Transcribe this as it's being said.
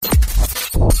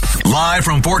Live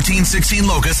from 1416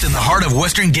 Locust in the heart of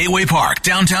Western Gateway Park,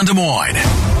 downtown Des Moines.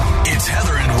 It's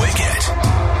Heather and Wicket.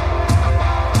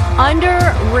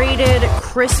 Underrated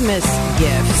Christmas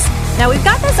gifts. Now, we've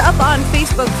got this up on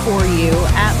Facebook for you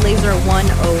at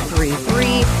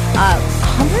Laser1033.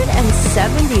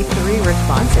 173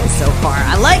 responses so far.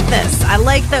 I like this. I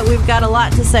like that we've got a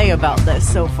lot to say about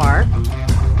this so far.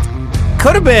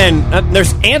 Could have been.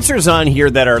 There's answers on here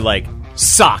that are like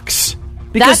socks.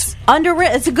 Because that's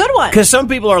underrated. It's a good one. Because some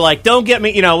people are like, don't get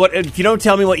me, what if you don't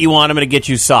tell me what you want, I'm going to get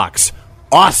you socks.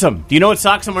 Awesome. Do you know what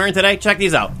socks I'm wearing today? Check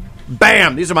these out.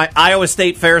 Bam! These are my Iowa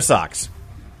State Fair socks.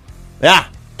 Yeah.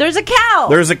 There's a cow.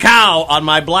 There's a cow on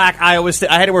my black Iowa State.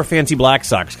 I had to wear fancy black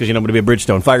socks because, I'm going to be a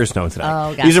Bridgestone Firestone today.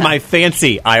 Oh, gotcha. These are my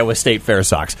fancy Iowa State Fair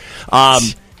socks.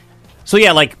 So,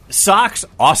 yeah, like socks,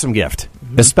 awesome gift.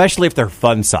 Mm-hmm. Especially if they're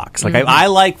fun socks. Like, I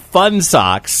like fun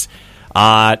socks.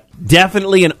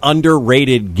 Definitely an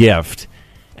underrated gift.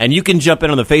 And you can jump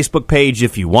in on the Facebook page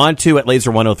if you want to at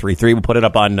Laser1033. We'll put it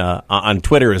up on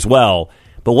Twitter as well.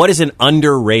 But what is an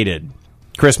underrated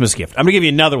Christmas gift? I'm going to give you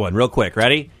another one real quick.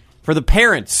 Ready? For the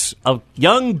parents of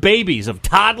young babies, of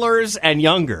toddlers and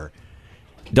younger,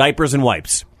 diapers and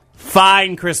wipes.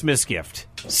 Fine Christmas gift.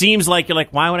 Seems like you're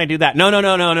like, why would I do that?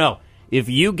 No. If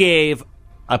you gave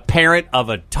a parent of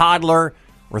a toddler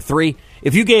or three,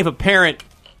 if you gave a parent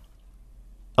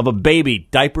of a baby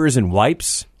diapers and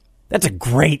wipes, that's a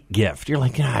great gift. You're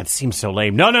like, it seems so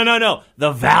lame. No.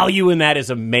 The value in that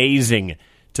is amazing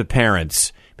to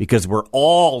parents because we're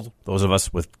all, those of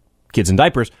us with kids in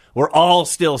diapers, we're all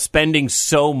still spending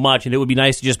so much, and it would be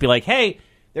nice to just be like, hey,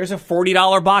 there's a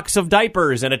 $40 box of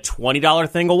diapers and a $20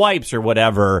 thing of wipes or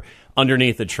whatever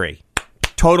underneath the tree.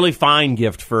 Totally fine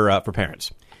gift for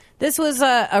parents. This was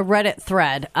a Reddit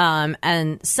thread,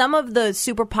 and some of the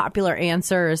super popular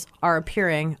answers are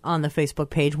appearing on the Facebook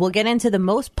page. We'll get into the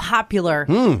most popular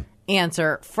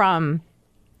answer from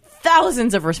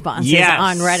thousands of responses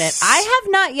on Reddit. I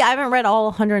haven't read all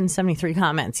 173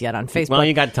 comments yet on Facebook. Well,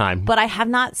 you got time. But I have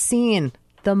not seen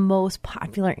the most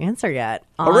popular answer yet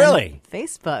on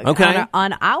Facebook. Okay.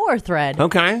 On our thread.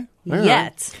 Okay.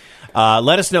 Yet.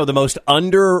 Let us know the most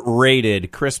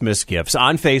underrated Christmas gifts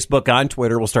on Facebook, on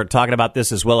Twitter. We'll start talking about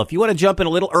this as well. If you want to jump in a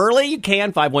little early, you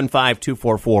can.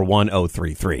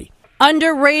 515-244-1033.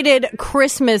 Underrated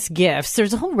Christmas gifts.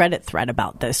 There's a whole Reddit thread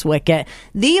about this, Wicket.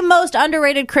 The most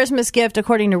underrated Christmas gift,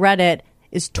 according to Reddit,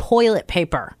 is toilet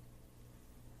paper.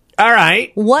 All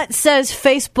right. What says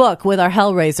Facebook with our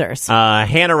Hellraisers?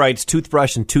 Hannah writes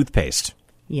toothbrush and toothpaste.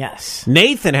 Yes.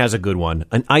 Nathan has a good one,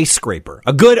 an ice scraper.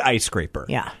 A good ice scraper.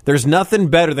 Yeah. There's nothing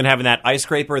better than having that ice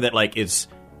scraper that, like, it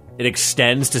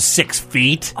extends to 6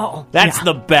 feet. Oh, that's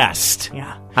the best.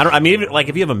 Yeah.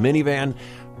 If you have a minivan,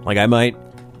 like I might,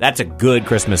 that's a good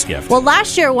Christmas gift. Well,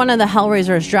 last year, one of the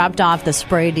Hellraisers dropped off the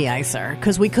spray de-icer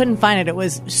because we couldn't find it. It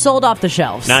was sold off the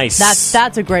shelves. Nice.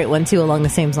 That's a great one, too, along the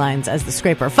same lines as the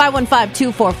scraper.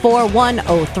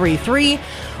 515-244-1033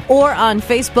 or on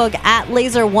Facebook at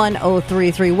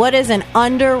Laser1033. What is an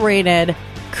underrated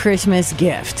Christmas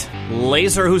gift?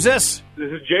 Laser, who's this?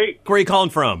 This is Jake. Where are you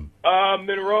calling from?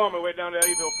 Monroe. On my way down to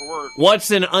Eddyville for work.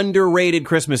 What's an underrated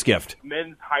Christmas gift?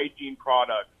 Men's hygiene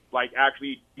products, like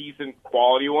actually decent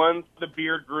quality ones. The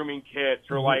beard grooming kits,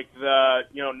 or like the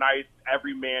nice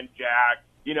everyman jack,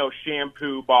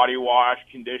 shampoo, body wash,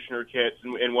 conditioner kits,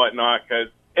 and whatnot. Because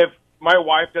if my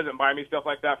wife doesn't buy me stuff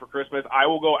like that for Christmas, I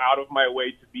will go out of my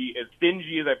way to be as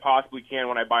stingy as I possibly can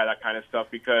when I buy that kind of stuff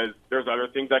because there's other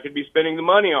things I could be spending the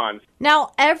money on.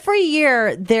 Now, every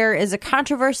year there is a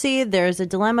controversy, there's a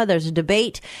dilemma, there's a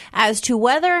debate as to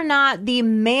whether or not the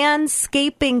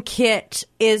manscaping kit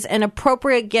is an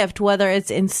appropriate gift, whether it's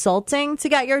insulting to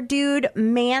get your dude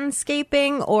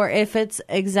manscaping or if it's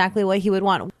exactly what he would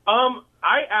want.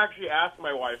 I actually asked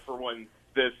my wife for one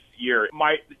this year.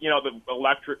 The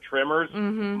electric trimmers,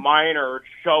 mine are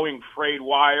showing frayed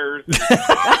wires.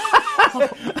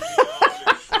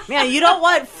 Man, you don't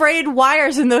want frayed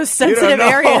wires in those sensitive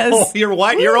areas.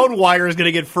 Your own wire is going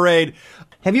to get frayed.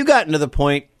 Have you gotten to the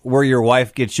point where your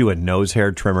wife gets you a nose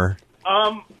hair trimmer?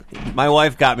 My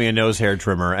wife got me a nose hair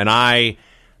trimmer, and I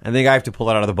think I have to pull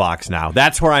it out of the box now.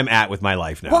 That's where I'm at with my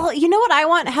life now. Well, you know what I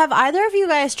want? Have either of you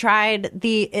guys tried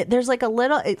there's like a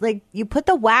little, you put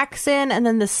the wax in and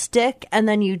then the stick and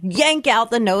then you yank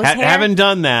out the nose hair? Haven't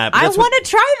done that. I want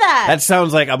to try that. That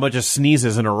sounds like a bunch of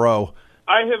sneezes in a row.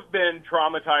 I have been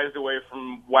traumatized away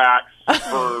from wax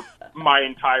for my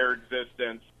entire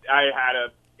existence. I had an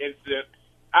incident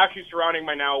actually surrounding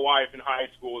my now wife in high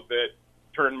school that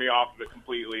turned me off of it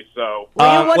completely. So we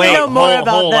want to know more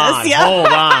about this. Hold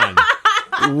on.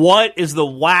 What is the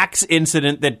wax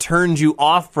incident that turned you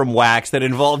off from wax that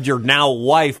involved your now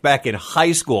wife back in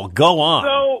high school? Go on.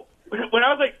 So when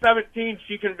I was like 17,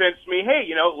 she convinced me, hey,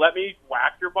 let me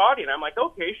wax your body. And I'm like,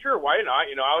 okay, sure, why not?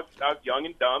 I was young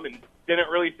and dumb and didn't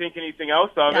really think anything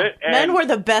else of it. And men were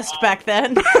the best back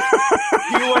then.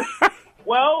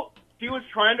 She was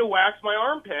trying to wax my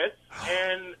armpits,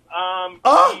 and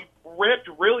she ripped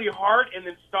really hard and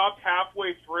then stopped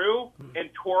halfway through and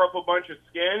tore up a bunch of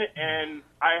skin, and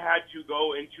I had to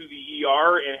go into the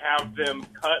ER and have them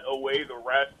cut away the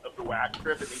rest of the wax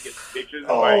strip and then get stitches in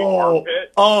my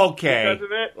armpit. Okay. Because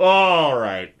of it. All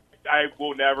right. I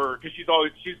will never, because she's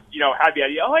had the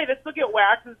idea, oh, hey, let's look at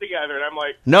waxes together. And I'm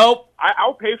like, nope.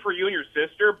 I'll pay for you and your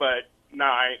sister, but no,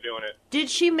 I ain't doing it. Did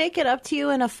she make it up to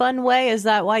you in a fun way? Is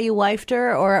that why you wifed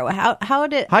her? Or how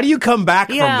did... How do you come back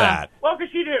from that? Well,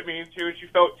 because she didn't mean to, and she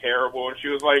felt terrible, and she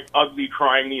was, like, ugly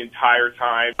crying the entire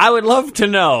time. I would love to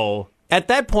know, at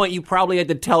that point, you probably had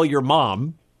to tell your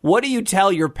mom. What do you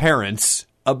tell your parents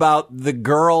about the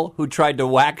girl who tried to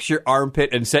wax your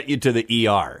armpit and sent you to the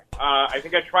ER? I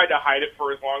think I tried to hide it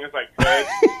for as long as I could.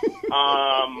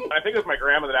 I think it was my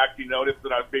grandma that actually noticed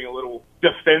that I was being a little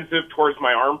defensive towards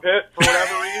my armpit for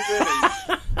whatever reason.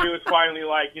 And she was finally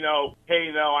like,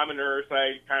 hey, no, I'm a nurse.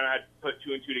 I kind of had to put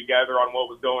two and two together on what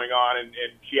was going on. And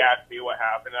she asked me what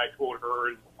happened. And I told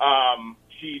her. And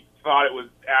she thought it was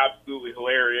absolutely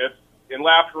hilarious. And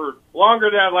laughed for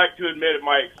longer than I'd like to admit at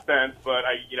my expense, but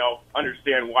I,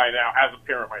 understand why now as a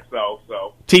parent myself.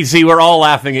 So TC, we're all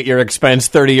laughing at your expense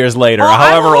 30 years later, Well,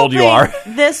 however old you are.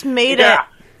 This made it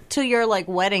to your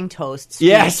wedding toast speech.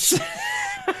 Yes.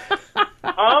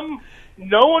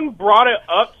 No one brought it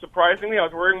up. Surprisingly, I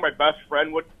was worried my best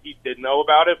friend he did know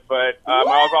about it, but I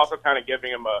was also kind of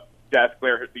giving him a death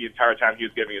glare the entire time he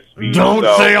was giving his speech. Don't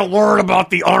say a word about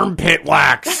the armpit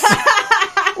wax.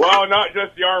 Well, not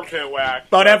just the armpit wax.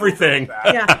 But everything.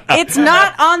 Yeah. It's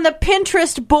not on the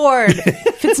Pinterest board.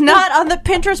 If it's not on the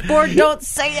Pinterest board, don't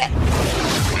say it.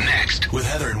 Next, with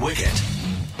Heather and Wicket.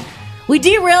 We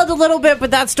derailed a little bit,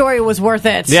 but that story was worth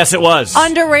it. Yes, it was.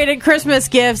 Underrated Christmas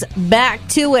gifts. Back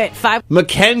to it.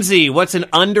 Mackenzie, what's an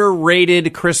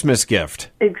underrated Christmas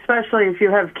gift? Especially if you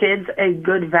have kids, a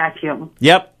good vacuum.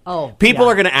 Yep. Oh, People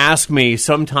are going to ask me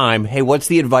sometime, hey, what's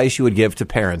the advice you would give to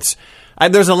parents?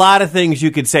 There's a lot of things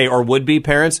you could say, or would-be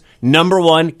parents. Number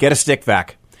one, get a stick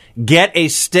vac. Get a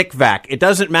stick vac. It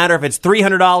doesn't matter if it's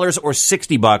 $300 or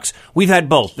 $60. We've had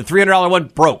both. The $300 one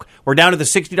broke. We're down to the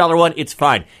 $60 one. It's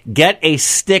fine. Get a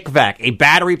stick vac, a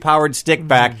battery-powered stick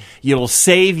vac. You'll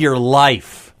save your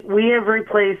life. We have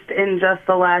replaced in just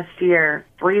the last year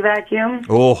 3 vacuums.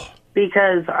 Oh.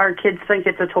 Because our kids think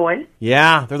it's a toy.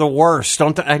 Yeah, they're the worst.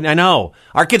 I know.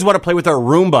 Our kids want to play with our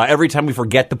Roomba every time we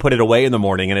forget to put it away in the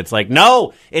morning. And it's like,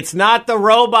 no, it's not the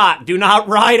robot. Do not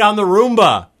ride on the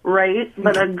Roomba. Right,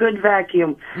 but a good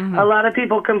vacuum. Mm-hmm. A lot of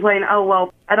people complain, oh,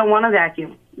 well, I don't want a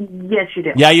vacuum. Yes, you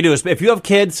do. Yeah, you do. If you have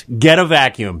kids, get a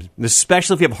vacuum.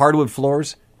 Especially if you have hardwood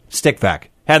floors, stick vac.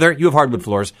 Heather, you have hardwood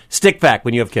floors. Stick vac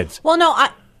when you have kids. Well, no,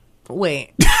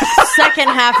 wait. Second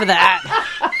half of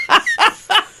that.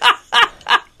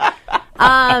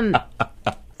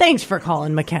 Thanks for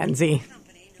calling, Mackenzie.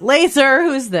 Laser,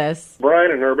 who's this?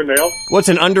 Brian in Urbandale. What's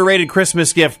an underrated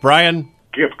Christmas gift, Brian?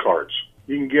 Gift cards.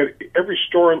 You can get every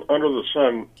store under the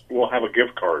sun will have a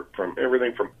gift card from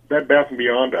everything from Bed Bath &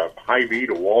 Beyond to Hy-Vee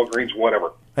to Walgreens,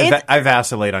 whatever. I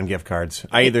vacillate on gift cards.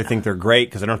 I either think they're great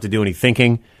because I don't have to do any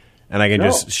thinking, and I can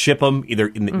just ship them either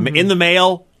in the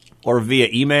mail or via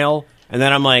email. And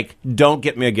then I'm like, don't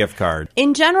get me a gift card.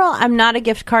 In general, I'm not a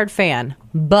gift card fan.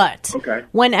 But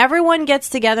when everyone gets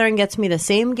together and gets me the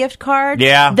same gift card,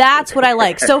 that's what I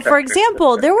like. So, for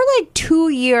example, there were 2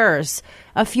 years,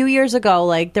 a few years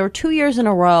ago, there were 2 years in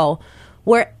a row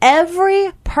where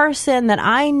every person that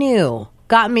I knew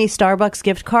got me Starbucks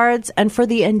gift cards. And for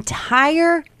the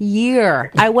entire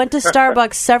year, I went to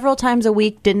Starbucks several times a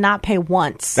week, did not pay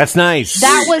once. That's nice.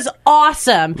 That was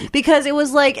awesome because it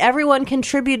was like everyone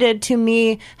contributed to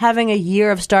me having a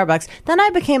year of Starbucks. Then I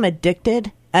became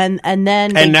addicted. And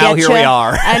then they now here we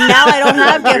are. And now I don't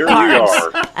have gift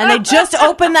cards. And they just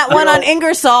opened that one on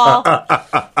Ingersoll.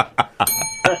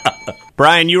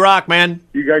 Brian, you rock, man.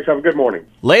 You guys have a good morning.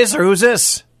 Laser, who's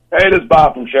this? Hey, this is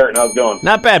Bob from Sheraton. How's it going?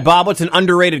 Not bad, Bob. What's an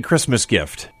underrated Christmas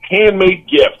gift? Handmade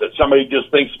gift that somebody just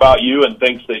thinks about you and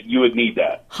thinks that you would need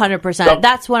that. 100%.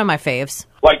 That's one of my faves.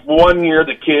 Like one year,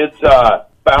 the kids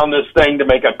found this thing to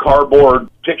make a cardboard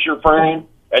picture frame,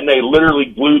 and they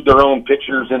literally glued their own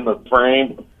pictures in the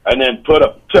frame. and then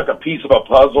took a piece of a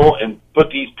puzzle and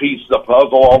put these pieces of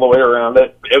puzzle all the way around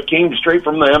it. It came straight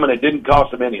from them, and it didn't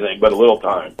cost them anything but a little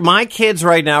time. My kids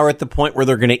right now are at the point where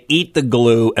they're going to eat the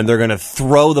glue and they're going to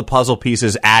throw the puzzle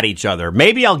pieces at each other.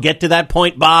 Maybe I'll get to that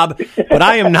point, Bob, but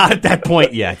I am not at that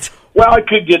point yet. Well, I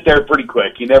could get there pretty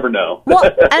quick. You never know. Well,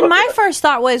 and my first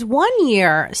thought was one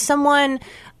year, someone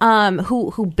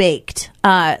who baked.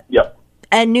 Yep.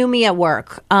 And knew me at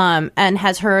work, and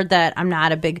has heard that I'm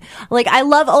not a big, I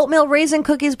love oatmeal raisin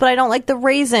cookies, but I don't like the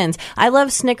raisins. I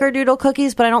love snickerdoodle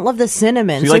cookies, but I don't love the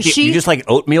cinnamon. So you just like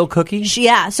oatmeal cookies?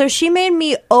 So she made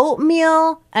me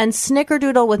oatmeal and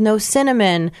snickerdoodle with no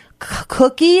cinnamon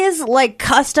cookies, like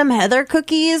custom Heather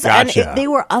cookies. Gotcha. And they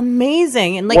were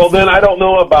amazing. And well, then I don't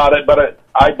know about it, but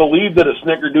I believe that a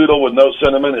snickerdoodle with no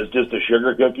cinnamon is just a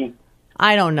sugar cookie.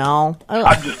 I don't know.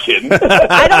 I'm just kidding.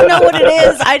 I don't know what it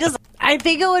is. I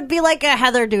think it would be like a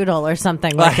Heather Doodle or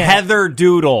something like a Heather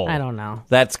Doodle. I don't know.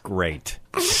 That's great.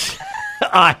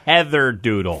 A Heather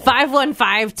Doodle.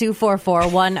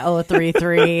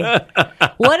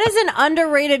 515-244-1033. What is an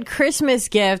underrated Christmas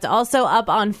gift? Also up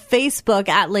on Facebook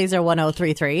at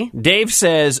Laser1033. Dave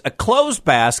says a clothes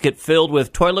basket filled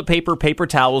with toilet paper, paper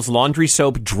towels, laundry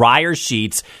soap, dryer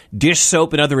sheets, dish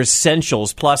soap, and other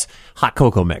essentials, plus hot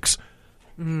cocoa mix.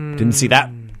 Didn't see that.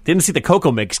 Didn't see the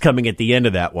cocoa mix coming at the end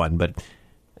of that one. But,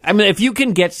 I mean, if you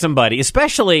can get somebody,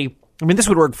 especially, this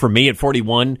would work for me at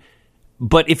 41.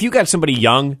 But if you got somebody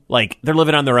young, like they're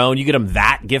living on their own, you get them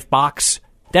that gift box,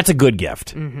 that's a good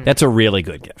gift. Mm-hmm. That's a really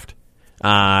good gift.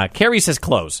 Carrie says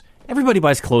clothes. Everybody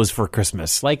buys clothes for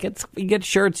Christmas. You get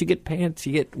shirts, you get pants,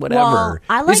 you get whatever.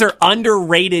 Well, these are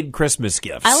underrated Christmas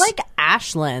gifts. I like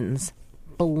Ashland's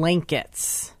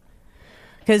blankets.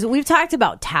 Because we've talked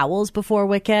about towels before,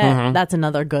 Wicket. Mm-hmm. That's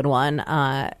another good one.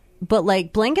 But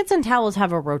blankets and towels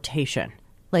have a rotation.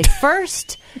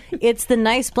 First, it's the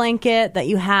nice blanket that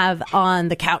you have on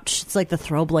the couch. It's like the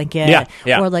throw blanket.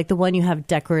 Yeah. Or the one you have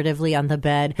decoratively on the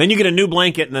bed. Then you get a new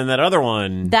blanket, and then that other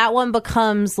one. That one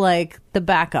becomes the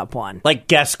backup one.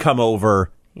 Guests come over,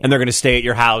 and they're going to stay at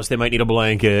your house. They might need a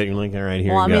blanket. You're like, all right,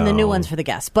 here you go. The new one's for the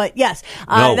guests. But yes.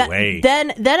 No way.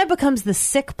 Then it becomes the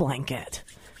sick blanket.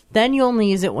 Then you only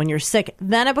use it when you're sick.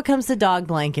 Then it becomes the dog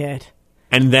blanket.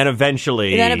 And then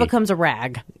eventually... Then it becomes a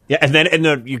rag. Yeah, and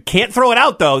then you can't throw it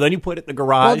out, though. Then you put it in the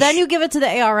garage. Well, then you give it to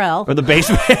the ARL. Or the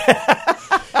basement.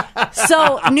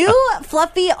 So, new,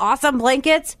 fluffy, awesome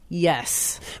blankets?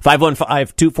 Yes.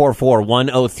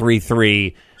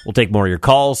 515-244-1033. We'll take more of your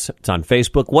calls. It's on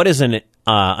Facebook. What is an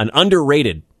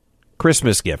underrated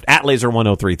Christmas gift? At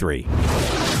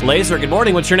Laser1033. Laser, good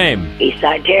morning. What's your name?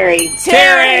 Eastside Terry.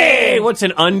 Terry! What's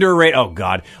an underrated... Oh,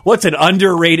 God. What's an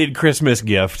underrated Christmas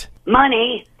gift?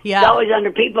 Money. Yeah. It's always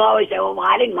people always say, well,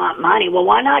 I didn't want money. Well,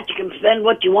 why not? You can spend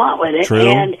what you want with it. True.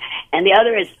 And the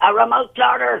other is a remote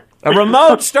starter. A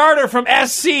remote starter from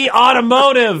SC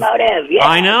Automotive. Automotive, yeah.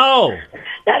 I know.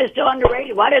 That is so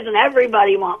underrated. Why doesn't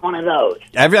everybody want one of those?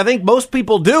 I think most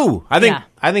people do. I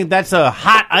think that's a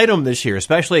hot item this year,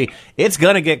 especially it's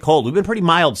going to get cold. We've been pretty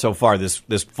mild so far this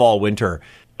fall, winter.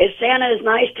 If Santa is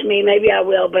nice to me, maybe I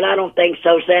will, but I don't think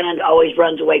so. Santa always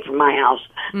runs away from my house.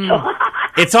 So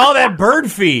it's all that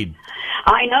bird feed.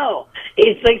 I know.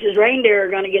 He thinks his reindeer are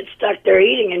going to get stuck there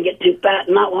eating and get too fat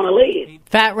and not want to leave.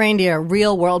 Fat reindeer,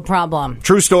 real world problem.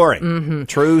 True story. Mm-hmm.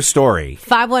 True story.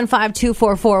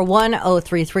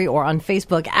 515-244-1033 or on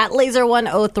Facebook at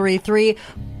Laser1033.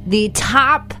 The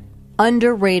top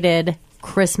underrated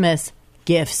Christmas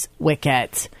gifts,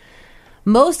 Wicket.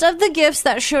 Most of the gifts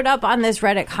that showed up on this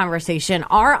Reddit conversation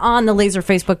are on the Laser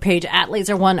Facebook page at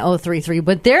Laser1033.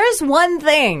 But there is one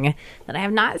thing that I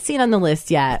have not seen on the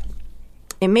list yet.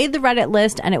 It made the Reddit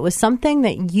list, and it was something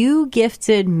that you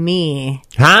gifted me.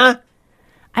 Huh?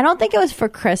 I don't think it was for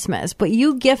Christmas, but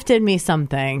you gifted me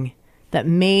something that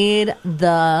made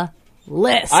the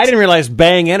list. I didn't realize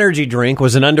Bang Energy Drink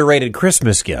was an underrated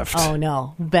Christmas gift. Oh,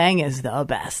 no. Bang is the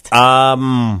best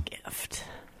gift.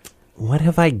 What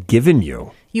have I given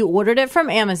you? You ordered it from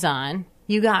Amazon.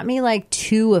 You got me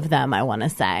 2 of them, I want to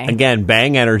say. Again,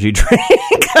 Bang Energy Drink.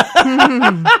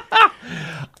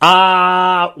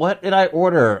 What did I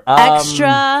order?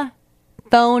 Extra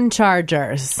phone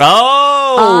chargers.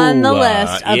 Oh! On the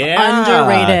list of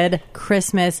underrated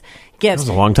Christmas gifts. That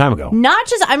was a long time ago. Not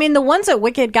just, the ones that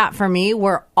Wicked got for me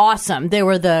were awesome. They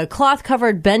were the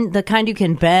cloth-covered bend, the kind you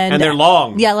can bend. And they're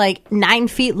long. Yeah, 9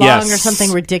 feet long or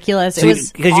something ridiculous. So it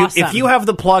was awesome. If you have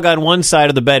the plug on one side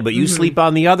of the bed, but you sleep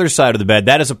on the other side of the bed,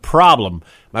 that is a problem.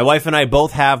 My wife and I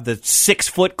both have the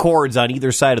 6-foot cords on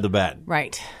either side of the bed.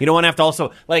 Right. You don't want to have to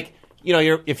also,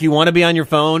 if you want to be on your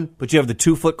phone, but you have the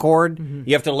 2-foot cord,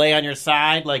 you have to lay on your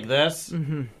side like this.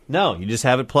 No, you just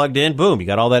have it plugged in. Boom, you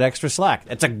got all that extra slack.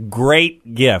 It's a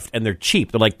great gift, and they're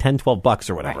cheap. They're like $10-12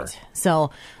 or whatever. Right.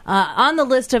 So, on the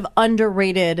list of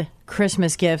underrated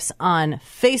Christmas gifts on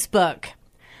Facebook,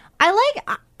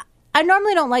 I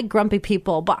normally don't like grumpy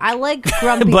people, but I like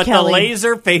Grumpy but Kelly. The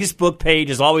Laser Facebook page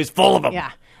is always full of them.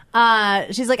 Yeah.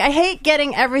 She's like, I hate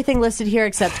getting everything listed here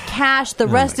except cash. The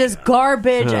rest is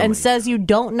garbage and says you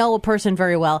don't know a person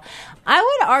very well. I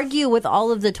would argue with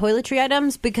all of the toiletry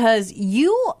items because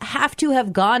you have to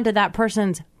have gone to that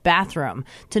person's bathroom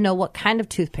to know what kind of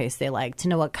toothpaste they like, to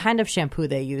know what kind of shampoo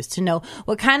they use, to know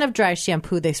what kind of dry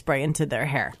shampoo they spray into their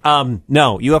hair.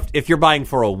 No, you have. If you're buying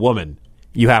for a woman,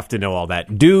 you have to know all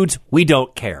that. Dudes, we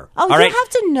don't care. Oh, all you right? have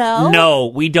to know? No,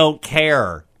 we don't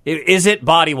care. Is it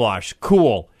body wash?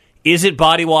 Cool. Is it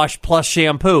body wash plus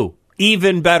shampoo?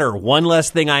 Even better. One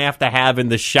less thing I have to have in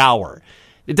the shower.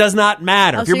 It does not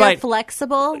matter. Oh, if so you're you're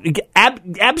flexible?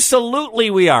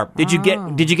 Absolutely, we are. Did you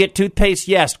get toothpaste?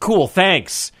 Yes. Cool.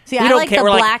 Thanks. See, we I don't like care.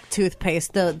 the We're black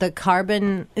toothpaste. The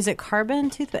carbon. Is it carbon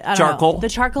toothpaste? I don't Charcoal. know. The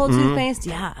charcoal toothpaste.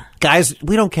 Yeah. Guys,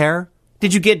 we don't care.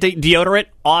 Did you get deodorant?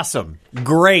 Awesome.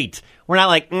 Great. We're not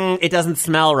like, it doesn't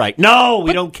smell right. No,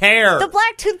 we don't care. The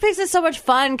black toothpaste is so much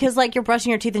fun because, like, you're brushing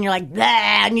your teeth and you're like, blah,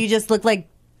 and you just look like,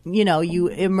 you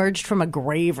emerged from a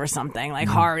grave or something, like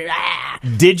hard. Blah.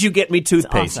 Did you get me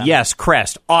toothpaste? Awesome. Yes,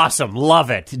 Crest. Awesome.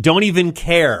 Love it. Don't even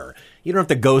care. You don't have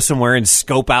to go somewhere and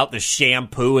scope out the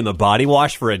shampoo and the body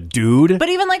wash for a dude. But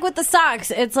even like with the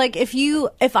socks, it's like if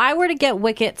I were to get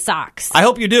Wicket socks, I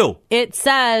hope you do. it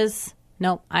says,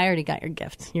 nope, I already got your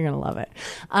gift. You're going to love it.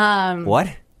 What?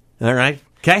 All right.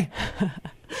 Okay.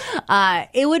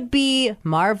 It would be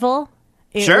Marvel.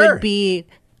 It Sure. would be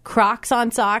Crocs on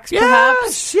socks, Yes,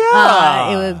 perhaps. yeah.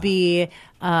 It would be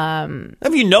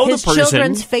If you know his the person,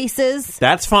 children's faces.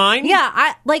 that's fine. Yeah,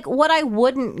 I like what I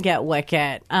wouldn't get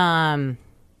Wicket. Would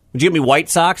you get me white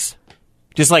socks?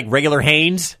 Just like regular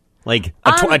Hanes? Like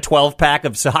a 12-pack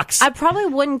of socks? I probably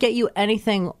wouldn't get you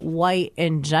anything white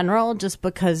in general just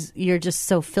because you're just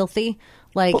so filthy.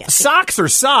 Like Socks are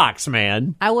socks,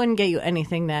 man. I wouldn't get you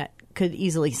anything that could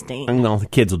easily stain. No, the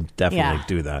kids will definitely Yeah.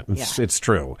 do that. It's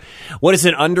true. What is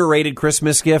an underrated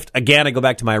Christmas gift? Again, I go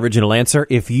back to my original answer.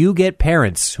 If you get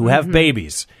parents who have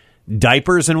babies,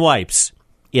 diapers and wipes,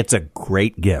 it's a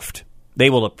great gift. They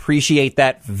will appreciate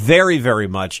that very, very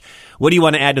much. What do you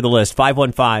want to add to the list?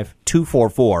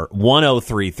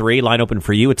 515-244-1033. Line open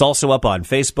for you. It's also up on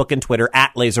Facebook and Twitter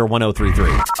at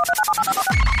Laser1033.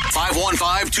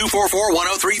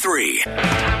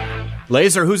 515-244-1033.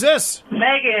 Laser, who's this?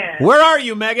 Megan. Where are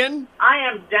you, Megan? I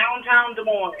am downtown Des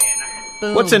Moines.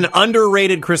 Boom. What's an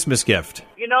underrated Christmas gift?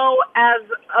 You know, as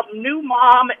a new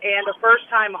mom and a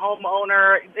first-time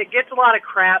homeowner, it gets a lot of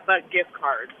crap about gift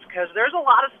cards because there's a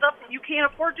lot of stuff that you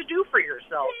can't afford to do for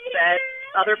yourself that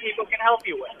other people can help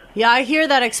you with. Yeah, I hear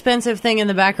that expensive thing in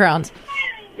the background.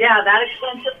 Yeah, that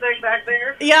expensive thing back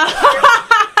there. Yeah.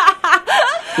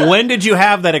 When did you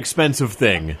have that expensive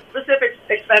thing? Specific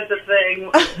expensive thing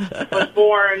was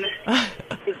born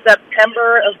in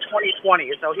September of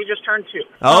 2020, so he just turned 2.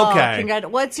 Okay.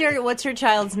 What's your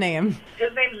child's name?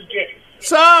 His name's Jake.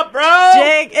 What's up, bro?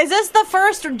 Jake. Is this the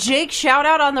first Jake shout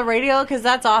out on the radio? Because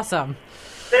that's awesome.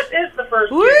 This is the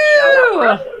first Woo! Jake shout-out for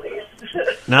us, at least.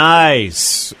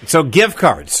 Nice. So gift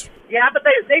cards. Yeah, but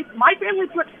my family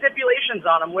put stipulations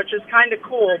on them, which is kind of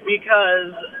cool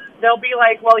because they'll be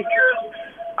like, well, here's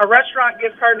a restaurant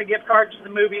gift card and a gift card to the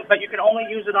movies, but you can only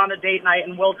use it on a date night,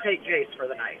 and we'll take Jace for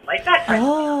the night. Like that kind of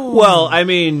thing. Well, I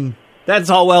mean, that's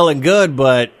all well and good,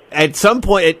 but at some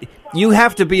point, you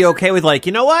have to be okay with, like,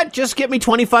 you know what? Just get me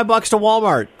 $25 to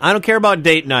Walmart. I don't care about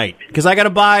date night because I got to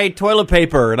buy toilet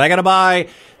paper and I got to buy.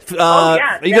 Oh,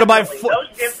 yeah, you got to buy. those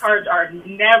gift cards are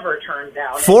never turned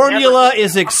down. Formula Never-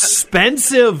 is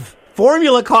expensive.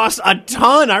 Formula costs a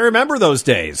ton. I remember those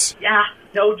days. Yeah,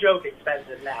 no joke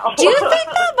expensive now. Do you think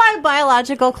that my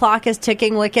biological clock is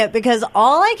ticking, Wicket? Because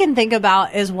all I can think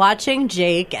about is watching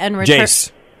Jake and return.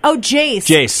 Jace. Oh, Jace.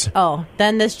 Jace. Oh,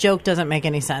 then this joke doesn't make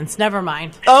any sense. Never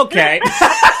mind. Okay.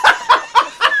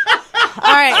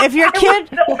 All right, if your kid,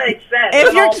 still makes sense.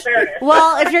 In all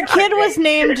fairness. if your kid was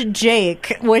named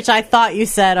Jake, which I thought you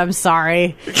said, I'm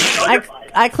sorry.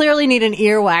 I clearly need an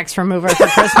earwax remover for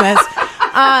Christmas.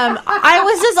 I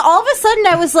was just all of a sudden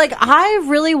I was like, I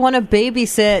really want to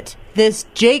babysit this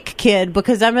Jake kid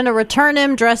because I'm going to return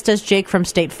him dressed as Jake from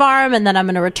State Farm, and then I'm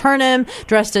going to return him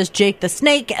dressed as Jake the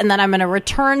Snake, and then I'm going to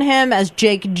return him as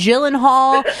Jake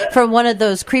Gyllenhaal from one of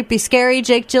those creepy, scary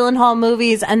Jake Gyllenhaal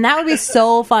movies, and that would be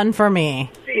so fun for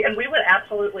me. See, and we would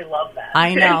absolutely love that.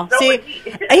 I know. So See, would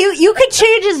he. You could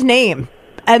change his name,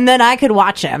 and then I could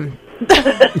watch him. I'd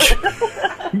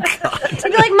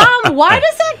be like, Mom, why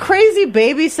does that crazy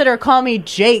babysitter call me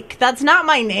Jake? That's not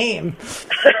my name.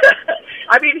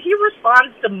 I mean, he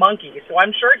responds to Monkey, so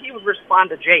I'm sure he would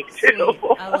respond to Jake, too.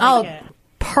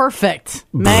 Perfect.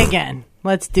 Megan,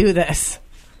 let's do this.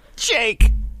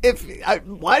 Jake,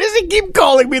 why does he keep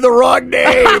calling me the wrong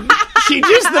name?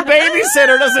 The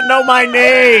babysitter doesn't know my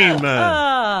name.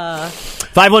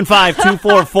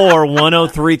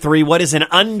 515-244-1033. What is an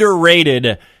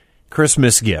underrated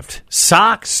Christmas gift?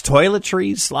 Socks,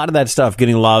 toiletries, a lot of that stuff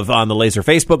getting love on the Laser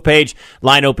Facebook page.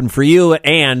 Line open for you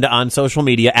and on social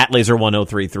media at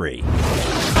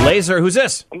Laser1033. Laser, who's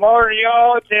this? Good morning,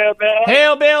 y'all. It's Hail Bailey.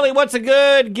 Hail Bailey, what's a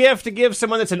good gift to give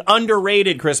someone that's an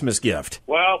underrated Christmas gift?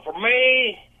 Well, for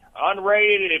me,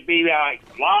 underrated, it'd be like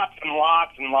lots and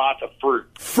lots and lots of fruit.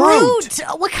 Fruit?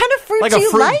 What kind of fruit like do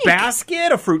you like? Like a fruit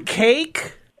basket? A fruit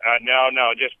cake? No,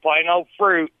 just plain old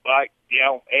fruit. Like,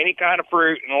 any kind of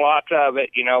fruit and lots of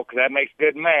it, because that makes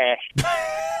good mash.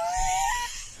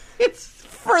 It's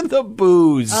for the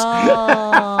booze.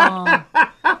 Oh.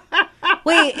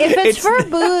 Wait, if it's for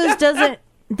booze, does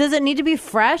it need to be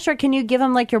fresh, or can you give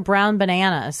them like your brown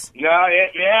bananas? No,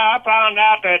 I found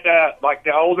out that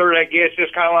the older it gets,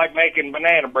 just kind of like making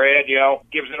banana bread,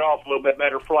 gives it off a little bit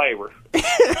better flavor.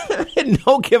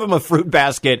 Don't give him a fruit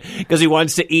basket because he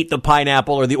wants to eat the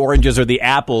pineapple or the oranges or the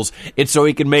apples. It's so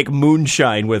he can make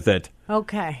moonshine with it.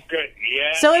 Okay. Good.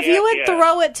 Yeah. So if you would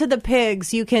throw it to the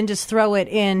pigs, you can just throw it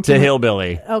in to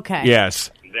Hillbilly. Okay.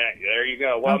 Yes. There you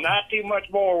go. Well, Not too much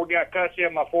more. We got custody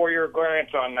of my 4-year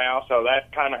grandson now, so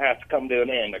that kind of has to come to an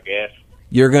end, I guess.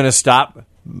 You're going to stop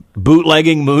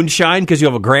bootlegging moonshine because you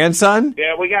have a grandson?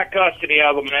 Yeah, we got custody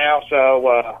of him now,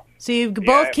 so... So you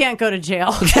both can't go to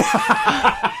jail.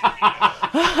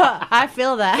 I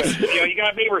feel that. You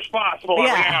got to be responsible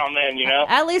every now and then,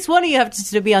 At least one of you have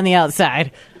to be on the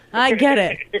outside. I get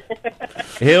it.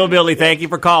 Hillbilly, thank you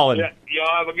for calling. Yeah,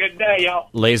 y'all have a good day, y'all.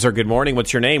 Laser, good morning.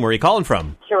 What's your name? Where are you calling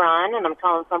from? Sharon, and I'm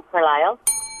calling from Carlisle.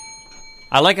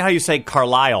 I like how you say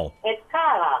Carlisle. It's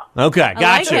Carlisle. Okay,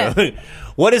 got like you.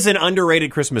 What is an underrated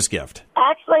Christmas gift?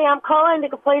 Actually, I'm calling to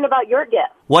complain about your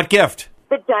gift. What gift?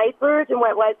 The diapers and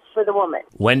wet wipes for the woman.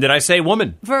 When did I say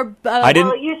woman? For I didn't.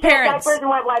 Well, you said parents. diapers and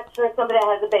wet wipes for somebody that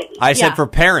has a baby. I said for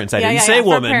parents. I didn't say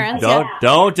woman. Parents,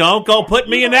 Don't go put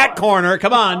me in that corner.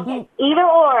 Come on. Either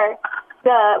or,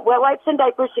 the wet wipes and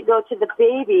diapers should go to the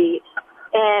baby.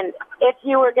 And if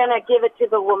you were going to give it to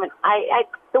the woman,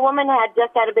 the woman had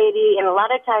just had a baby, and a lot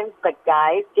of times the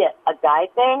guys get a guy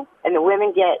thing, and the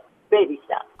women get baby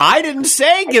stuff. I didn't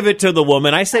say give it to the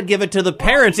woman. I said give it to the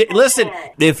parents. Listen,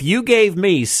 if you gave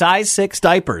me size 6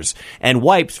 diapers and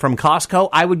wipes from Costco,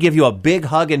 I would give you a big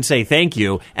hug and say thank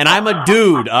you. And I'm a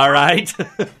dude, all right?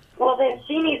 Well, then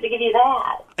she needs to give you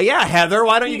that. Yeah, Heather,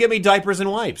 why don't you give me diapers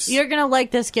and wipes? You're going to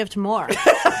like this gift more.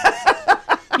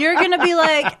 You're going to be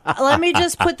like, let me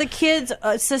just put the kids,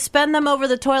 suspend them over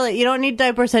the toilet. You don't need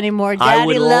diapers anymore.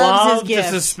 Daddy loves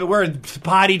his gift. We're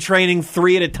potty training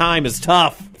 3 at a time is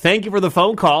tough. Thank you for the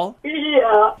phone call.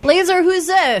 Yeah. Laser, who's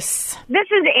this? This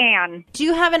is Ann. Do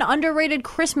you have an underrated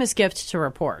Christmas gift to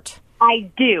report?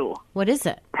 I do. What is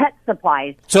it? Pet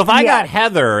supplies. So if I got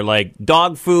Heather, like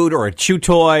dog food or a chew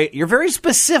toy, you're very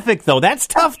specific, though. That's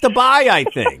tough to buy, I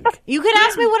think. You could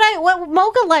ask me what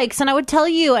Mocha likes, and I would tell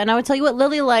you, what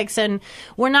Lily likes, and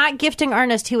we're not gifting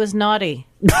Ernest. He was naughty.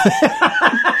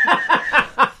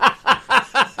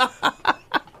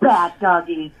 Bad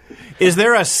doggy. Is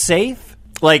there a safe,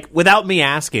 like, without me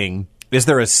asking, is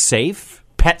there a safe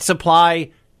pet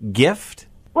supply gift?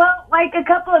 Well, like a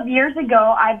couple of years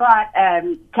ago, I bought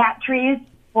cat trees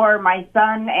for my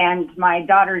son and my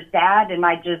daughter's dad, and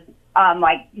I just,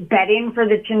 bedding for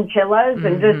the chinchillas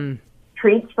and just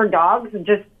treats for dogs, and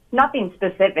just nothing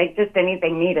specific, just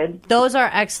anything needed. Those are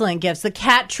excellent gifts. The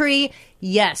cat tree,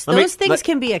 yes. Those things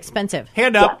can be expensive.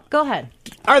 Hand up. Yeah. Go ahead.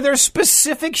 Are there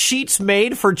specific sheets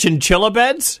made for chinchilla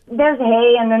beds? There's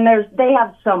hay, and then they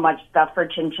have so much stuff for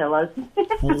chinchillas.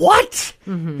 What?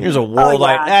 Here's a world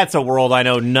that's a world I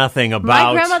know nothing about.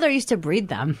 My grandmother used to breed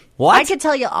them. What? I could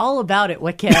tell you all about it,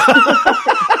 Wicked.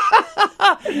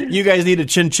 You guys need to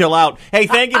chinchill out. Hey,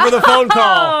 thank you for the phone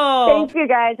call. Thank you,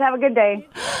 guys. Have a good day.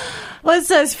 What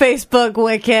says Facebook,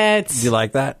 Wicked? Do you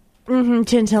like that?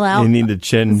 Chinchill out. You need to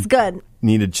chin. It's good.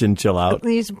 Need to chinchill out.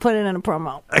 You should put it in a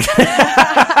promo.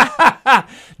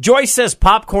 Joyce says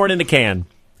popcorn in a can.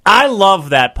 I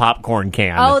love that popcorn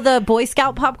can. Oh, the Boy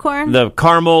Scout popcorn? The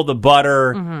caramel, the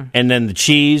butter, and then the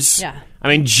cheese. Yeah. I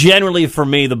mean, generally for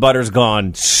me, the butter's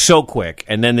gone so quick,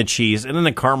 and then the cheese, and then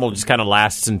the caramel just kind of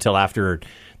lasts until after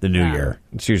the New Year.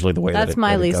 It's usually the way That's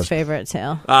my least goes. favorite,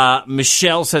 too.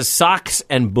 Michelle says socks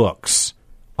and books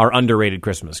are underrated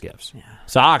Christmas gifts. Yeah.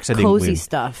 Socks, I think. Cozy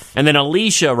stuff. And then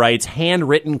Alicia writes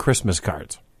handwritten Christmas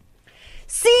cards.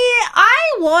 See,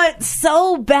 I want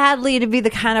so badly to be the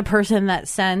kind of person that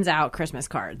sends out Christmas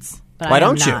cards. But Why I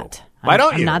am don't you? not. Why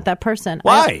don't you? I'm not that person.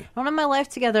 Why? I don't have my life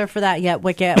together for that yet,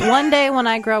 Wicket. One day when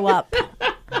I grow up,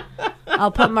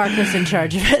 I'll put Marcus in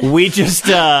charge of it. We just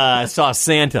saw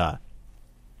Santa.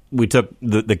 We took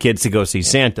the kids to go see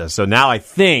Santa. So now I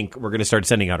think we're going to start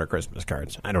sending out our Christmas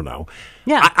cards. I don't know.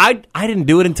 Yeah. I didn't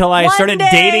do it until I started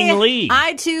dating Lee.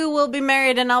 I, too, will be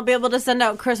married, and I'll be able to send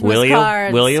out Christmas Will you?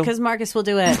 cards. Will you? Because Marcus will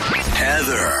do it.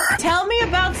 Heather. Tell me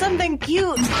about something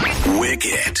cute.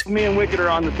 Wicket. Me and Wicket are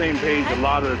on the same page a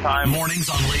lot of the time. Mornings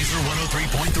on Laser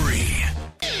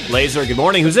 103.3. Laser, good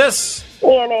morning. Who's this?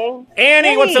 Annie.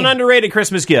 Annie, what's an underrated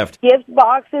Christmas gift? Gift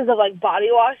boxes of like body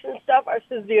wash and stuff are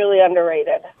severely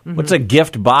underrated. What's a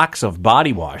gift box of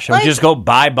body wash? Don't you just go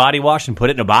buy body wash and put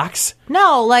it in a box?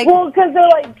 No, like... Well, because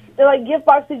they're like gift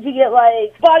boxes you get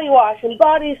like body wash and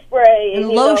body spray. And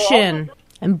you lotion.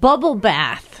 And bubble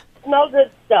bath. Smell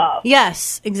good stuff.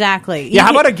 Yes, exactly. Yeah,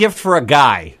 how about a gift for a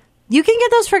guy? You can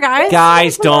get those for guys?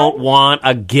 Guys don't want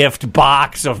a gift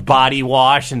box of body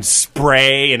wash and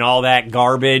spray and all that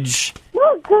garbage.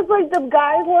 No, because like the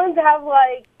guys ones have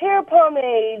like hair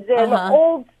pomades and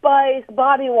Old Spice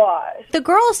body wash. The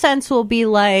girl sense will be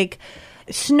like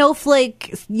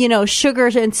snowflake, sugar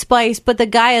and spice, but the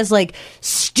guy is like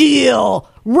steel,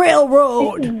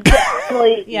 railroad.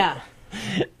 Exactly. Yeah.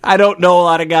 I don't know a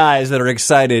lot of guys that are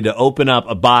excited to open up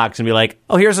a box and be like,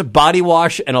 oh, here's a body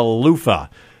wash and a loofah.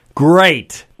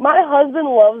 Great. My husband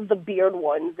loves the beard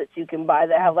ones that you can buy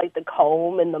that have like the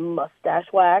comb and the mustache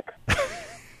wax.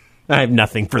 I have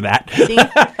nothing for that. See?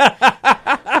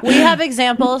 We have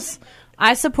examples.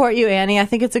 I support you, Annie. I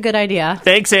think it's a good idea.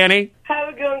 Thanks, Annie. Have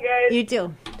a good one, guys. You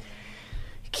too.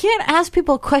 You can't ask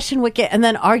people a question, Wicket, and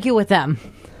then argue with them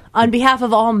on behalf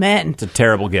of all men. It's a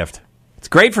terrible gift. It's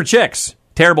great for chicks.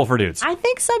 Terrible for dudes. I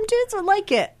think some dudes would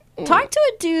like it. Talk to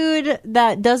a dude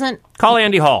that doesn't... Call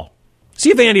Andy Hall. See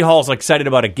if Andy Hall's excited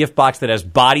about a gift box that has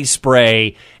body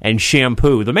spray and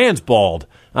shampoo. The man's bald,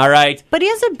 all right? But he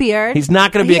has a beard. He's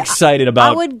not going to be excited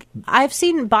about... I've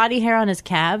seen body hair on his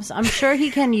calves. I'm sure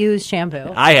he can use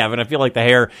shampoo. I haven't. I feel like the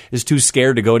hair is too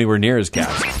scared to go anywhere near his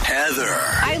calves. Heather.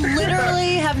 I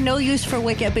literally have no use for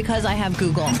Wicket because I have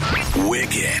Google.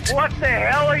 Wicket. What the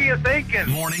hell are you thinking?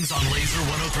 Mornings on Laser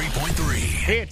 103.3.